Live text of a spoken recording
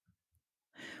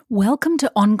Welcome to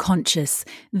Unconscious.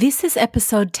 This is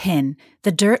episode 10,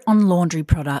 The Dirt on Laundry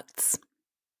Products.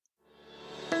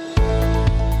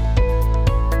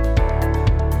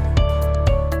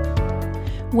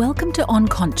 Welcome to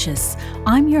Unconscious.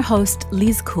 I'm your host,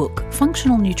 Liz Cook,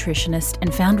 functional nutritionist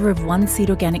and founder of One Seed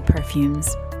Organic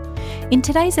Perfumes. In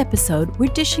today's episode,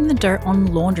 we're dishing the dirt on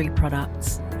laundry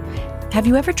products. Have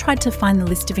you ever tried to find the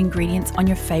list of ingredients on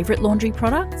your favourite laundry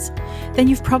products? Then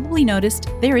you've probably noticed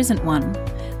there isn't one.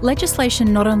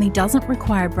 Legislation not only doesn't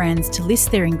require brands to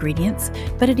list their ingredients,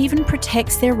 but it even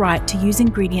protects their right to use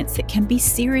ingredients that can be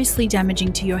seriously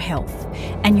damaging to your health,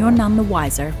 and you're none the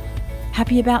wiser.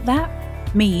 Happy about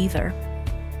that? Me either.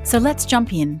 So let's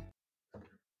jump in.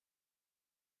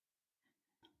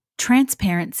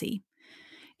 Transparency.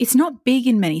 It's not big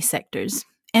in many sectors,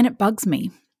 and it bugs me.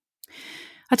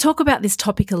 I talk about this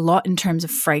topic a lot in terms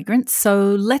of fragrance,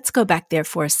 so let's go back there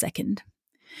for a second.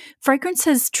 Fragrance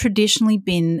has traditionally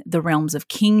been the realms of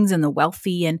kings and the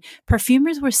wealthy, and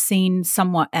perfumers were seen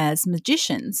somewhat as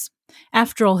magicians.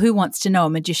 After all, who wants to know a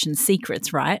magician's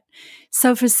secrets, right?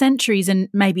 So for centuries and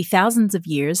maybe thousands of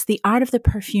years, the art of the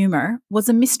perfumer was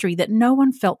a mystery that no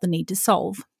one felt the need to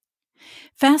solve.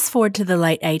 Fast forward to the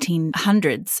late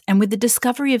 1800s, and with the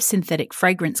discovery of synthetic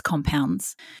fragrance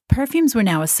compounds, perfumes were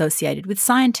now associated with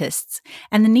scientists,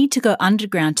 and the need to go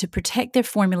underground to protect their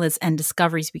formulas and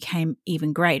discoveries became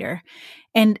even greater.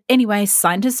 And anyway,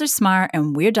 scientists are smart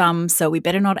and we're dumb, so we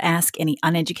better not ask any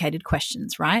uneducated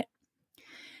questions, right?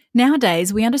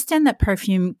 Nowadays, we understand that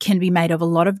perfume can be made of a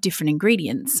lot of different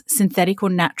ingredients, synthetic or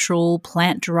natural,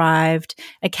 plant-derived,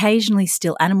 occasionally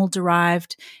still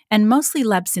animal-derived, and mostly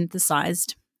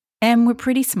lab-synthesized. And we're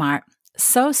pretty smart,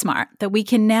 so smart that we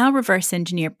can now reverse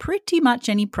engineer pretty much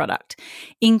any product,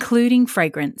 including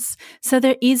fragrance. So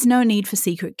there is no need for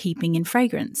secret keeping in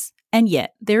fragrance. And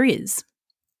yet, there is.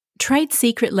 Trade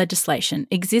secret legislation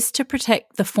exists to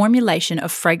protect the formulation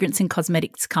of fragrance and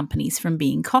cosmetics companies from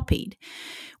being copied,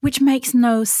 which makes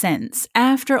no sense.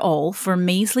 After all, for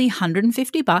measly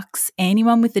 $150,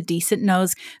 anyone with a decent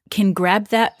nose can grab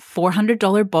that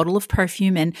 $400 bottle of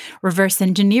perfume and reverse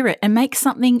engineer it and make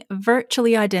something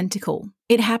virtually identical.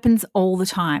 It happens all the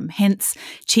time, hence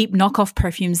cheap knockoff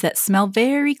perfumes that smell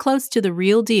very close to the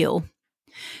real deal.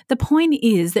 The point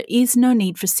is, there is no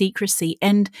need for secrecy,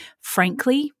 and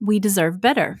frankly, we deserve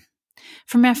better.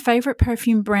 From our favourite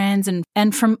perfume brands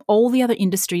and from all the other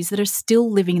industries that are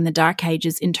still living in the dark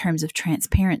ages in terms of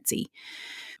transparency.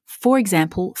 For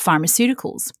example,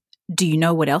 pharmaceuticals. Do you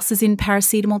know what else is in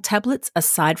paracetamol tablets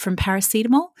aside from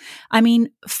paracetamol? I mean,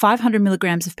 500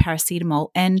 milligrams of paracetamol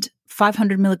and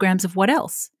 500 milligrams of what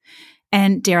else?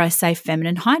 And dare I say,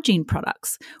 feminine hygiene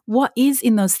products. What is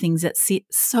in those things that sit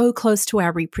so close to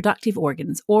our reproductive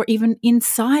organs or even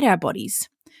inside our bodies?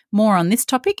 More on this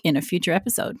topic in a future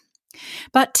episode.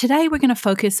 But today we're going to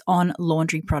focus on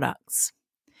laundry products.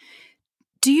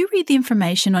 Do you read the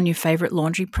information on your favourite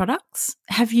laundry products?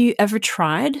 Have you ever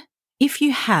tried? If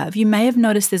you have, you may have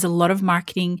noticed there's a lot of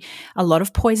marketing, a lot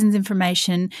of poisons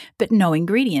information, but no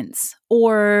ingredients,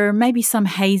 or maybe some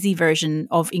hazy version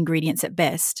of ingredients at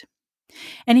best.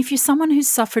 And if you're someone who's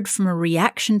suffered from a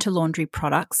reaction to laundry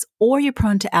products, or you're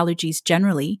prone to allergies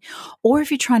generally, or if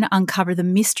you're trying to uncover the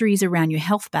mysteries around your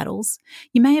health battles,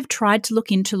 you may have tried to look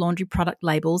into laundry product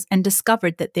labels and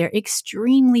discovered that they're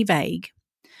extremely vague.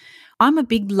 I'm a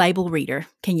big label reader,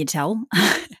 can you tell?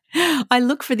 I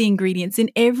look for the ingredients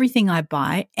in everything I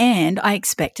buy, and I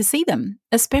expect to see them,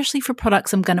 especially for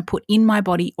products I'm going to put in my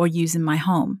body or use in my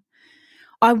home.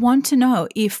 I want to know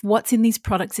if what's in these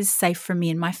products is safe for me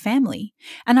and my family.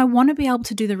 And I want to be able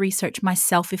to do the research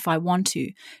myself if I want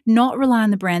to, not rely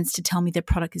on the brands to tell me their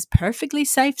product is perfectly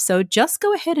safe, so just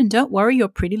go ahead and don't worry your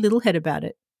pretty little head about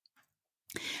it.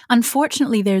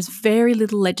 Unfortunately, there's very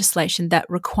little legislation that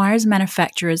requires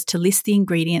manufacturers to list the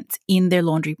ingredients in their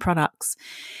laundry products.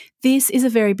 This is a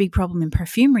very big problem in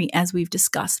perfumery, as we've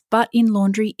discussed, but in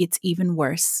laundry, it's even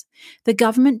worse. The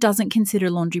government doesn't consider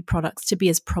laundry products to be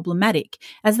as problematic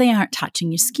as they aren't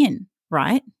touching your skin,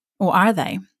 right? Or are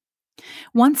they?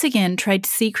 Once again, trade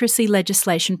secrecy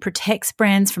legislation protects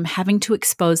brands from having to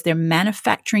expose their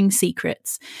manufacturing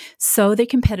secrets so their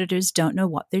competitors don't know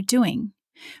what they're doing.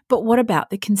 But what about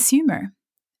the consumer?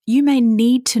 You may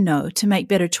need to know to make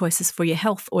better choices for your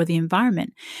health or the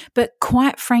environment. But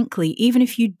quite frankly, even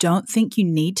if you don't think you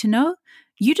need to know,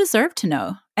 you deserve to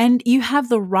know. And you have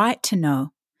the right to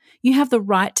know. You have the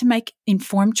right to make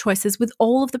informed choices with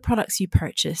all of the products you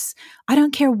purchase. I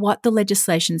don't care what the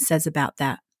legislation says about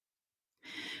that.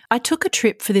 I took a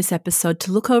trip for this episode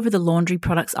to look over the laundry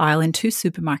products aisle in two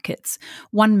supermarkets,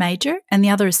 one major and the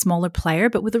other a smaller player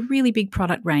but with a really big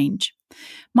product range.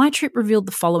 My trip revealed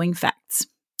the following facts.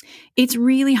 It's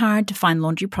really hard to find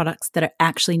laundry products that are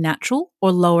actually natural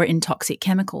or lower in toxic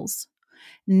chemicals.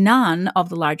 None of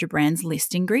the larger brands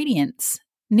list ingredients.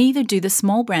 Neither do the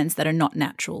small brands that are not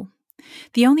natural.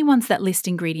 The only ones that list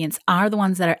ingredients are the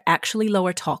ones that are actually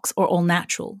lower tox or all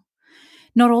natural.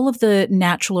 Not all of the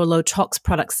natural or low tox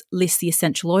products list the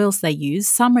essential oils they use.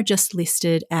 Some are just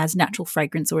listed as natural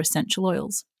fragrance or essential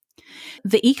oils.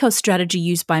 The eco strategy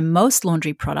used by most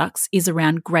laundry products is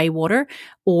around grey water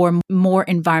or more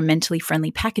environmentally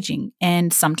friendly packaging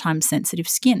and sometimes sensitive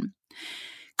skin.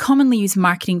 Commonly used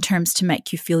marketing terms to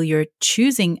make you feel you're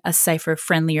choosing a safer,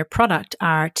 friendlier product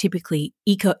are typically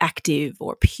eco-active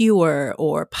or pure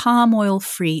or palm oil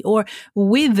free or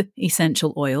with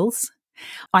essential oils.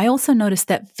 I also noticed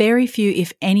that very few,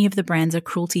 if any, of the brands are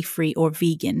cruelty-free or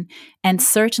vegan, and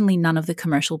certainly none of the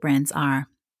commercial brands are.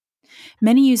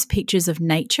 Many use pictures of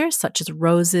nature, such as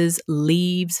roses,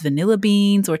 leaves, vanilla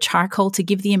beans, or charcoal to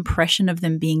give the impression of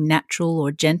them being natural or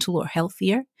gentle or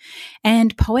healthier.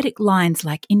 And poetic lines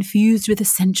like infused with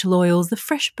essential oils, the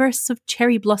fresh bursts of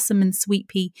cherry blossom and sweet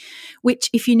pea, which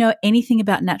if you know anything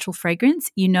about natural fragrance,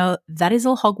 you know that is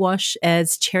all hogwash,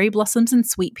 as cherry blossoms and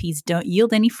sweet peas don't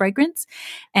yield any fragrance.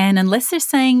 And unless they're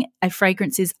saying a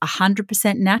fragrance is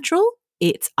 100% natural,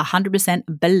 it's 100%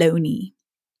 baloney.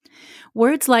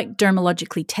 Words like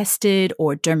dermatologically tested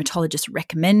or dermatologist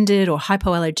recommended or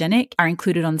hypoallergenic are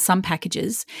included on some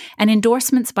packages, and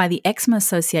endorsements by the Eczema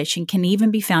Association can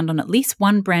even be found on at least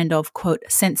one brand of, quote,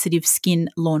 sensitive skin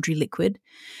laundry liquid.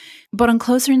 But on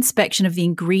closer inspection of the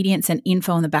ingredients and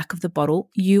info on the back of the bottle,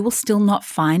 you will still not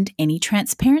find any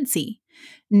transparency.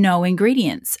 No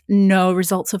ingredients, no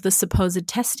results of the supposed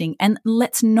testing, and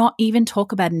let's not even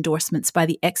talk about endorsements by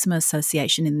the Eczema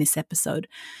Association in this episode.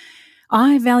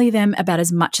 I value them about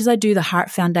as much as I do the Heart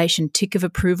Foundation tick of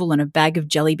approval on a bag of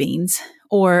jelly beans,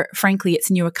 or frankly, its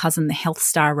newer cousin, the Health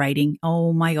Star rating.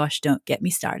 Oh my gosh, don't get me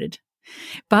started.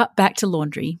 But back to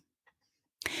laundry.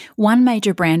 One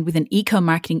major brand with an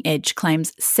eco-marketing edge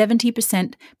claims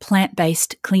 70%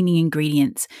 plant-based cleaning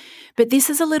ingredients, but this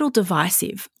is a little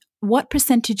divisive. What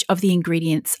percentage of the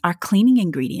ingredients are cleaning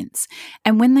ingredients?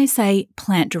 And when they say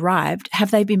plant-derived,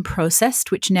 have they been processed,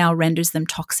 which now renders them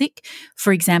toxic?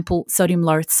 For example, sodium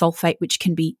lauryl sulfate, which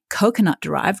can be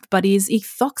coconut-derived but is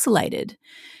ethoxylated.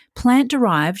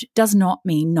 Plant-derived does not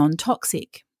mean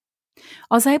non-toxic.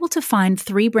 I was able to find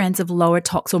 3 brands of lower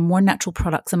tox or more natural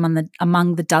products among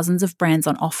the dozens of brands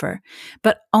on offer,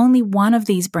 but only one of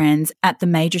these brands at the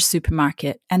major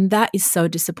supermarket, and that is so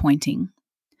disappointing.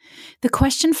 The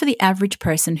question for the average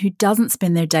person who doesn't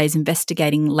spend their days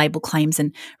investigating label claims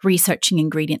and researching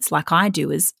ingredients like I do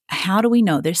is, how do we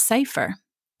know they're safer?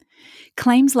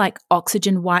 Claims like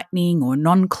oxygen whitening or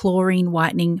non-chlorine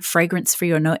whitening,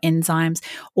 fragrance-free or no enzymes,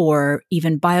 or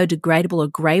even biodegradable or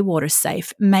grey water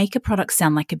safe make a product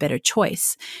sound like a better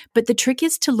choice. But the trick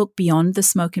is to look beyond the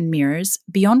smoke and mirrors,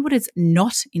 beyond what is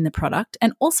not in the product,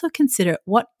 and also consider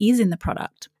what is in the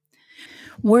product.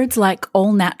 Words like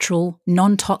all natural,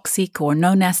 non-toxic, or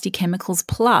no nasty chemicals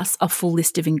plus a full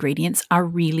list of ingredients are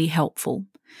really helpful.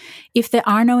 If there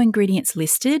are no ingredients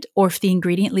listed, or if the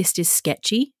ingredient list is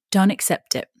sketchy, don't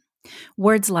accept it.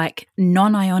 Words like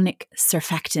non-ionic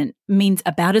surfactant means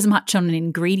about as much on an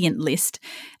ingredient list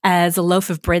as a loaf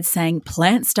of bread saying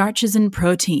plant starches and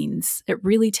proteins. It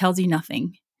really tells you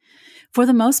nothing. For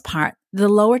the most part, the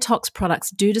lower tox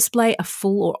products do display a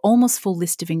full or almost full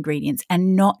list of ingredients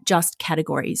and not just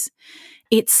categories.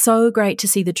 It's so great to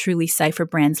see the truly safer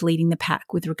brands leading the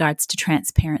pack with regards to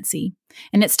transparency.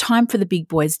 And it's time for the big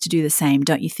boys to do the same,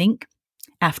 don't you think?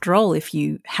 After all, if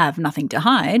you have nothing to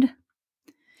hide.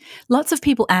 Lots of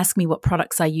people ask me what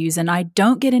products I use, and I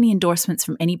don't get any endorsements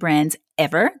from any brands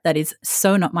ever. That is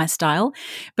so not my style.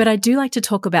 But I do like to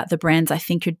talk about the brands I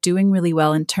think are doing really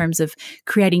well in terms of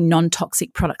creating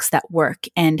non-toxic products that work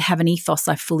and have an ethos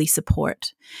I fully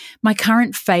support. My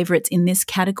current favourites in this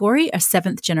category are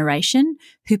Seventh Generation,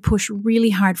 who push really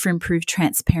hard for improved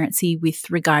transparency with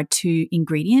regard to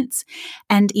ingredients,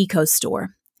 and EcoStore.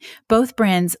 Both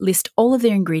brands list all of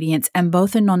their ingredients and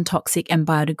both are non-toxic and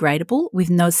biodegradable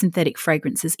with no synthetic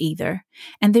fragrances either.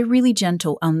 And they're really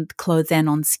gentle on clothes and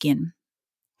on skin.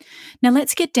 Now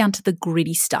let's get down to the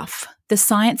gritty stuff, the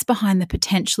science behind the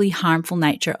potentially harmful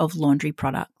nature of laundry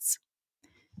products.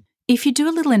 If you do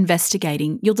a little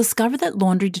investigating, you'll discover that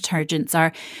laundry detergents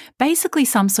are basically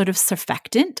some sort of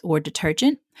surfactant or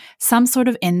detergent, some sort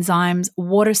of enzymes,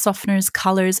 water softeners,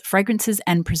 colours, fragrances,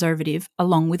 and preservative,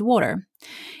 along with water.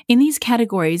 In these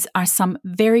categories are some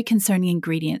very concerning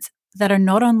ingredients that are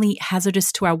not only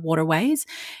hazardous to our waterways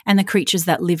and the creatures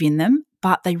that live in them,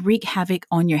 but they wreak havoc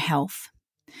on your health.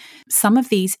 Some of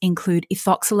these include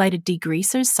ethoxylated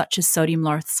degreasers such as sodium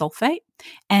lauryl sulfate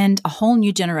and a whole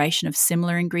new generation of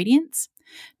similar ingredients,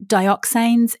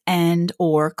 dioxanes and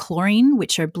or chlorine,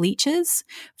 which are bleaches,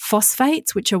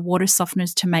 phosphates, which are water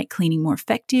softeners to make cleaning more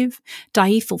effective,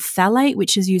 diethyl phthalate,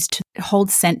 which is used to hold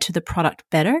scent to the product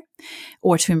better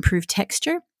or to improve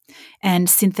texture, and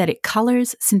synthetic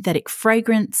colors, synthetic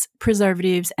fragrance,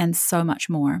 preservatives, and so much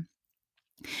more.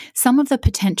 Some of the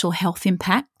potential health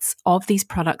impacts of these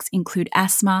products include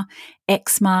asthma,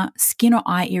 eczema, skin or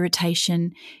eye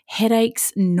irritation,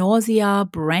 headaches, nausea,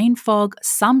 brain fog,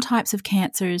 some types of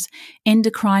cancers,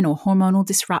 endocrine or hormonal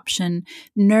disruption,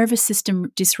 nervous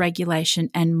system dysregulation,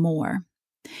 and more.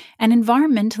 And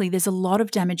environmentally, there's a lot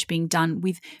of damage being done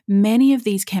with many of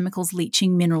these chemicals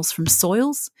leaching minerals from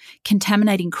soils,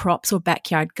 contaminating crops or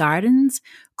backyard gardens,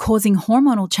 causing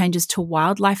hormonal changes to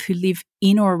wildlife who live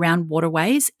in or around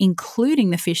waterways,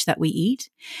 including the fish that we eat,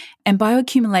 and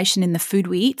bioaccumulation in the food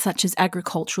we eat, such as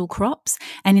agricultural crops,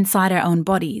 and inside our own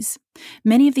bodies.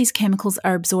 Many of these chemicals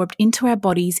are absorbed into our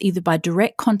bodies either by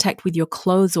direct contact with your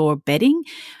clothes or bedding,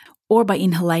 or by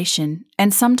inhalation,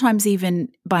 and sometimes even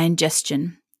by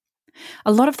ingestion.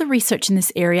 A lot of the research in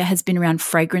this area has been around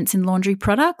fragrance in laundry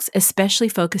products, especially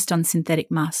focused on synthetic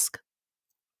musk.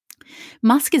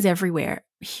 Musk is everywhere.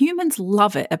 Humans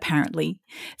love it, apparently.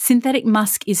 Synthetic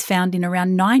musk is found in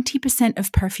around 90%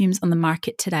 of perfumes on the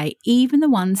market today, even the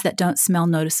ones that don't smell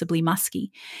noticeably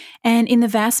musky, and in the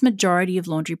vast majority of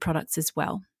laundry products as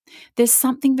well. There's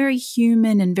something very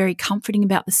human and very comforting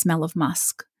about the smell of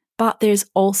musk. But there's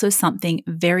also something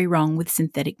very wrong with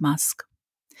synthetic musk.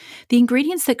 The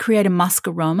ingredients that create a musk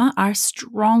aroma are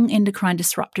strong endocrine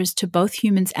disruptors to both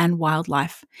humans and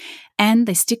wildlife, and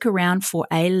they stick around for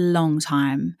a long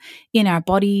time in our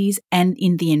bodies and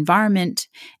in the environment,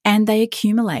 and they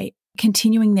accumulate,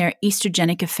 continuing their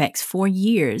estrogenic effects for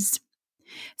years.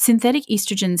 Synthetic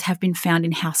estrogens have been found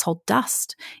in household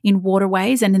dust, in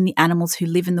waterways, and in the animals who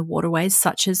live in the waterways,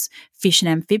 such as fish and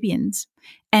amphibians.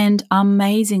 And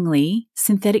amazingly,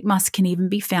 synthetic musk can even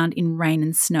be found in rain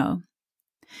and snow.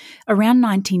 Around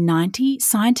 1990,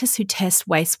 scientists who test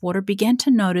wastewater began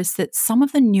to notice that some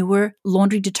of the newer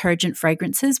laundry detergent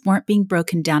fragrances weren't being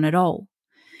broken down at all.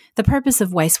 The purpose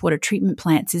of wastewater treatment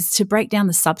plants is to break down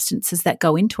the substances that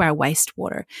go into our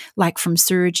wastewater, like from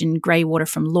sewage and grey water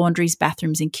from laundries,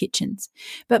 bathrooms, and kitchens.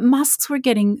 But musks were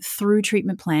getting through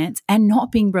treatment plants and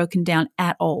not being broken down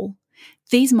at all.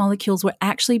 These molecules were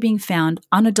actually being found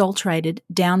unadulterated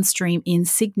downstream in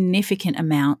significant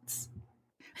amounts.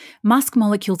 Musk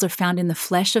molecules are found in the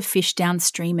flesh of fish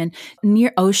downstream and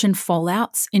near ocean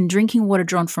fallouts, in drinking water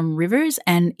drawn from rivers,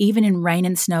 and even in rain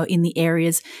and snow in the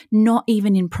areas not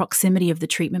even in proximity of the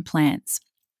treatment plants.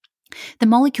 The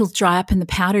molecules dry up and the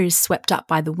powder is swept up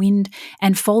by the wind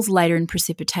and falls later in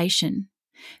precipitation.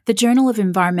 The Journal of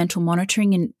Environmental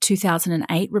Monitoring in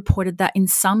 2008 reported that in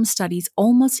some studies,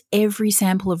 almost every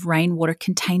sample of rainwater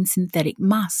contained synthetic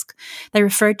musk. They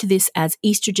referred to this as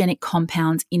estrogenic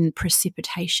compounds in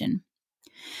precipitation.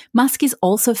 Musk is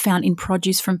also found in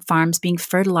produce from farms being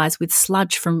fertilized with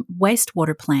sludge from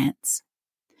wastewater plants.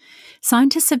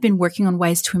 Scientists have been working on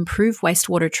ways to improve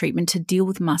wastewater treatment to deal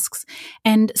with musks,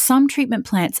 and some treatment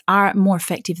plants are more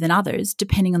effective than others,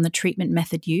 depending on the treatment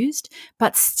method used,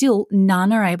 but still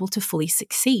none are able to fully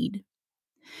succeed.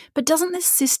 But doesn't this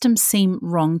system seem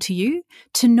wrong to you?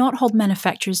 To not hold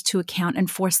manufacturers to account and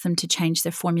force them to change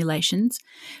their formulations,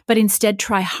 but instead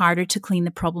try harder to clean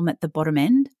the problem at the bottom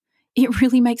end? It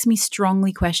really makes me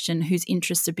strongly question whose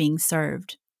interests are being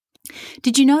served.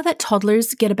 Did you know that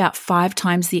toddlers get about 5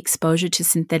 times the exposure to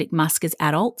synthetic musk as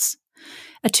adults?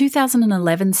 A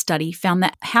 2011 study found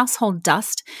that household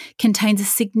dust contains a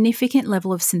significant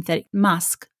level of synthetic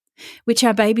musk, which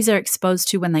our babies are exposed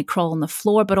to when they crawl on the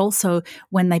floor, but also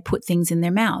when they put things in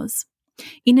their mouths.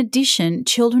 In addition,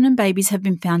 children and babies have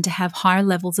been found to have higher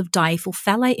levels of diethyl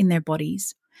phthalate in their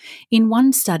bodies. In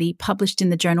one study published in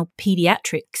the journal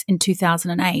Pediatrics in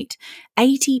 2008,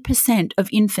 80% of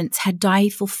infants had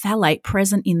diethyl phthalate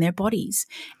present in their bodies,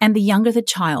 and the younger the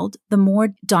child, the more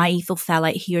diethyl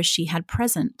phthalate he or she had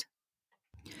present.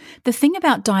 The thing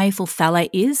about diethyl phthalate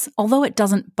is, although it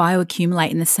doesn't bioaccumulate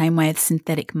in the same way as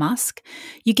synthetic musk,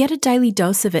 you get a daily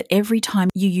dose of it every time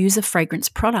you use a fragrance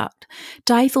product.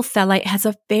 Diethyl phthalate has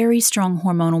a very strong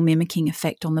hormonal mimicking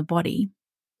effect on the body.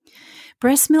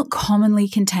 Breast milk commonly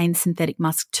contains synthetic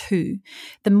musk too.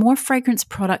 The more fragrance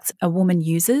products a woman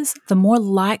uses, the more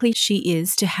likely she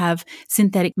is to have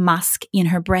synthetic musk in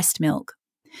her breast milk.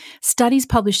 Studies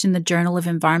published in the Journal of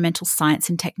Environmental Science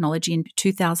and Technology in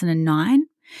 2009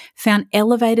 found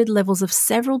elevated levels of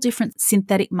several different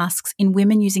synthetic musks in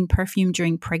women using perfume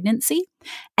during pregnancy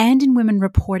and in women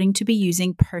reporting to be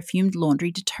using perfumed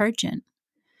laundry detergent.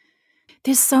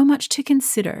 There's so much to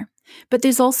consider, but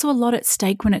there's also a lot at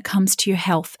stake when it comes to your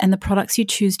health and the products you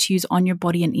choose to use on your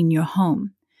body and in your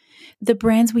home. The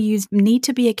brands we use need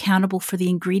to be accountable for the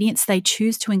ingredients they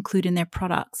choose to include in their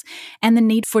products, and the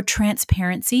need for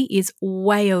transparency is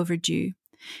way overdue.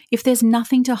 If there's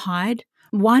nothing to hide,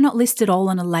 why not list it all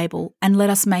on a label and let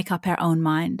us make up our own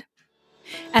mind?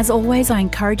 As always, I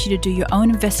encourage you to do your own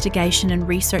investigation and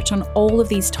research on all of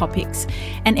these topics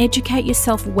and educate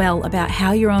yourself well about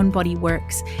how your own body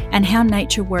works and how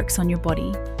nature works on your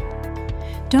body.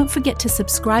 Don't forget to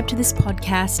subscribe to this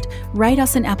podcast, rate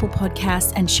us in Apple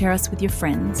Podcasts, and share us with your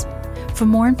friends. For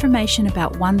more information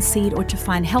about One Seed or to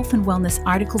find health and wellness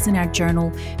articles in our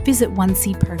journal, visit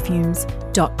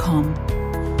oneseedperfumes.com.